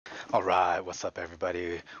All right, what's up,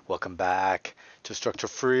 everybody? Welcome back to Structure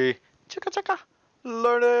Free Chicka Chicka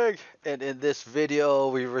Learning. And in this video,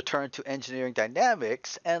 we return to engineering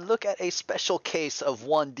dynamics and look at a special case of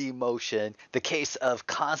 1D motion, the case of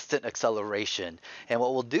constant acceleration. And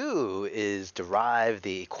what we'll do is derive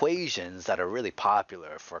the equations that are really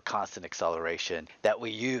popular for constant acceleration that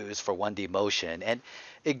we use for 1D motion and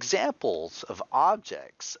examples of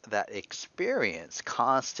objects that experience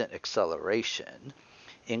constant acceleration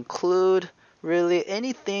include really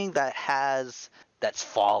anything that's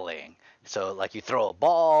falling. So like you throw a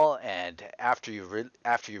ball, and after you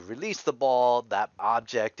release the ball, that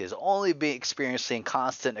object is only be experiencing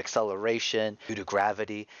constant acceleration due to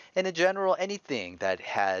gravity. And in general, anything that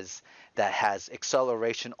has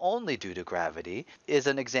acceleration only due to gravity is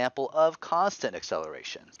an example of constant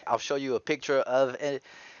acceleration. I'll show you a picture of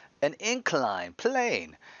an inclined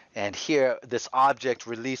plane. And here, this object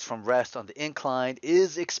released from rest on the incline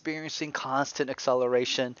is experiencing constant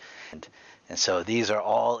acceleration. And so these are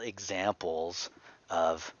all examples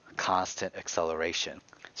of constant acceleration.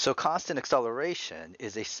 So constant acceleration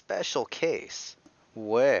is a special case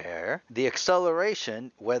where the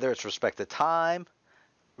acceleration, whether it's respect to time,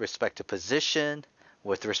 respect to position,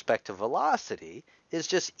 with respect to velocity, is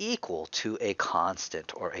just equal to a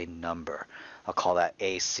constant or a number. I'll call that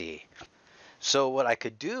AC. So what I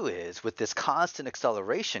could do is, with this constant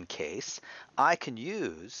acceleration case, I can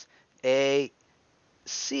use AC,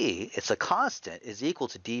 it's a constant, is equal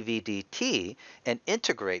to dv dt, and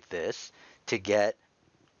integrate this to get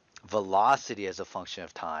velocity as a function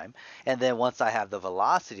of time. And then once I have the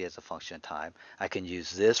velocity as a function of time, I can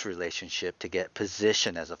use this relationship to get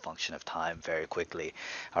position as a function of time very quickly.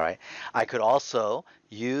 All right. I could also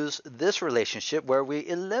use this relationship where we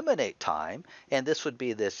eliminate time, and this would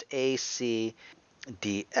be this AC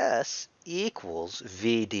ds equals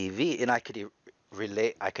v dv, and I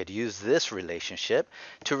could use this relationship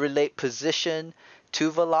to relate position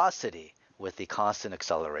to velocity with the constant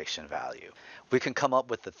acceleration value. We can come up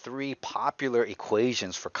with the three popular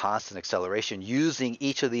equations for constant acceleration using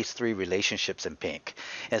each of these three relationships in pink.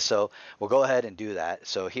 And so we'll go ahead and do that.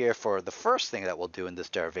 So here, for the first thing that we'll do in this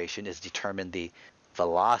derivation is determine the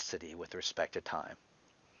velocity with respect to time.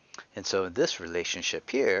 And so in this relationship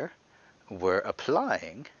here, we're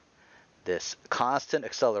applying this constant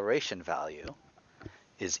acceleration value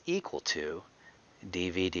is equal to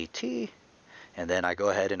dv dt. And then I go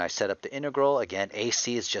ahead and I set up the integral. Again,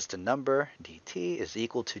 AC is just a number. dt is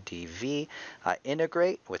equal to dv. I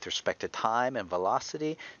integrate with respect to time and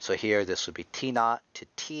velocity. So here this would be t naught to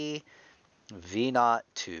t, v naught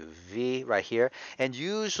to v right here. And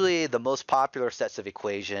usually the most popular sets of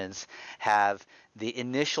equations have the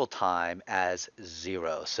initial time as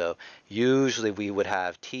 0. So usually we would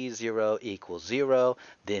have t0 equals 0.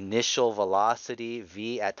 The initial velocity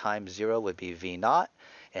v at time 0 would be v naught.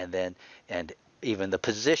 And even the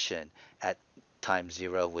position at time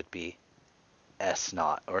 0 would be s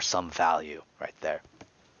naught, or some value right there.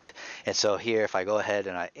 And so here, if I go ahead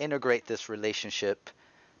and I integrate this relationship,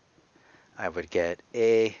 I would get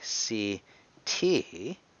ACT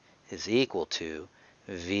is equal to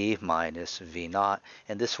v minus v naught,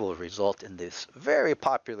 and this will result in this very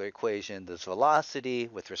popular equation. This velocity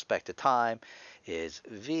with respect to time is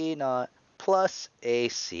v naught plus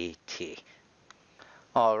ACT.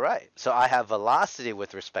 All right, so I have velocity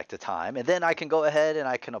with respect to time, and then I can go ahead and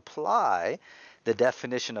I can apply the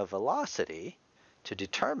definition of velocity to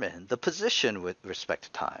determine the position with respect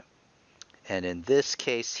to time. And in this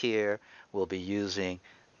case here, we'll be using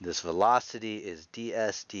this velocity is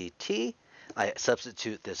ds dt. I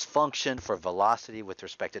substitute this function for velocity with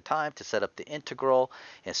respect to time to set up the integral.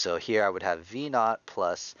 And so here I would have v naught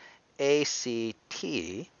plus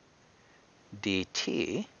ACT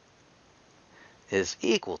dt is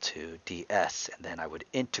equal to ds. And then I would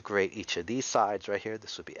integrate each of these sides right here.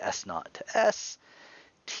 This would be s naught to s,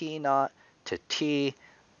 t naught to t.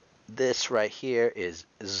 This right here is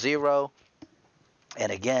 0.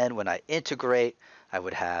 And again, when I integrate, I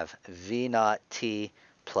would have v naught t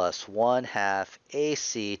plus 1/2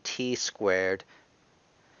 ACT squared.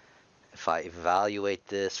 If I evaluate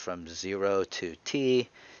this from 0 to t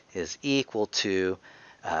is equal to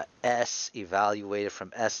s evaluated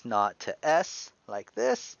from s naught to s, like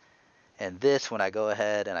this. And this, when I go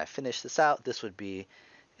ahead and I finish this out, this would be,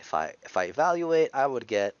 if I evaluate, I would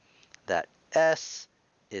get that s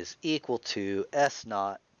is equal to s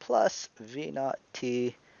naught plus v naught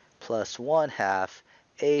t plus 1/2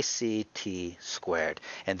 ACT squared.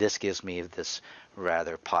 And this gives me this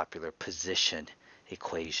rather popular position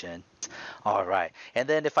equation. All right, and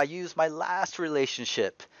then if I use my last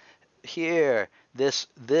relationship here, this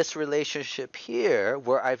relationship here,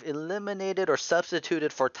 where I've eliminated or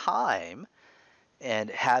substituted for time and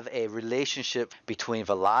have a relationship between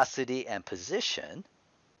velocity and position,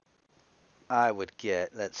 I would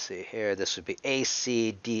get, let's see here, this would be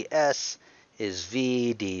AC ds is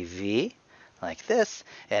v dv, like this.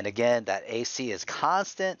 And again, that AC is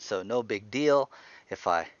constant, so no big deal. If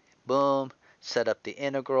I, boom, set up the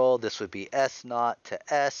integral, this would be S naught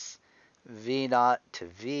to S, V naught to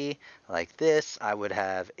V, like this. I would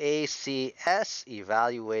have ACS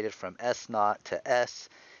evaluated from S naught to S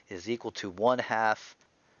is equal to 1/2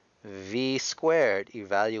 V squared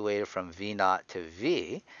evaluated from V naught to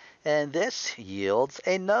V. And this yields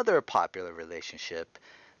another popular relationship.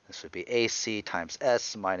 This would be AC times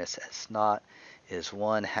S minus S naught is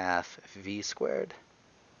 1/2 V squared.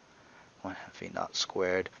 1/2 V naught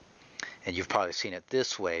squared. And you've probably seen it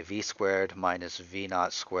this way. V squared minus V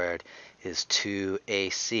naught squared is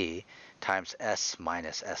 2AC times S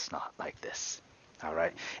minus S naught, like this. All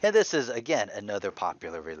right. And this is, again, another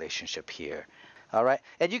popular relationship here. All right.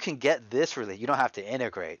 And you can get this really, you don't have to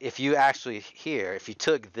integrate. If you actually here, if you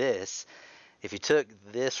took this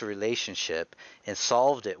relationship and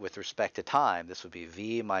solved it with respect to time, this would be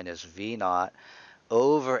V minus V naught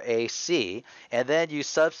over AC, and then you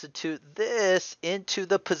substitute this into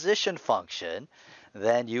the position function,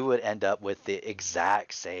 then you would end up with the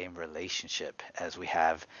exact same relationship as we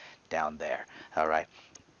have down there. All right.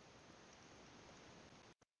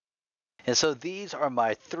 And so these are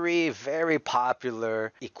my three very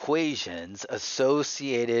popular equations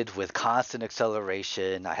associated with constant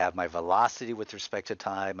acceleration. I have my velocity with respect to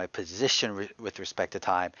time, my position with respect to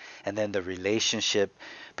time, and then the relationship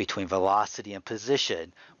between velocity and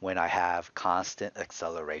position when I have constant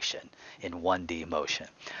acceleration in 1D motion.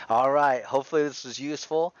 All right, hopefully this was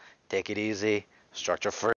useful. Take it easy. Structure free.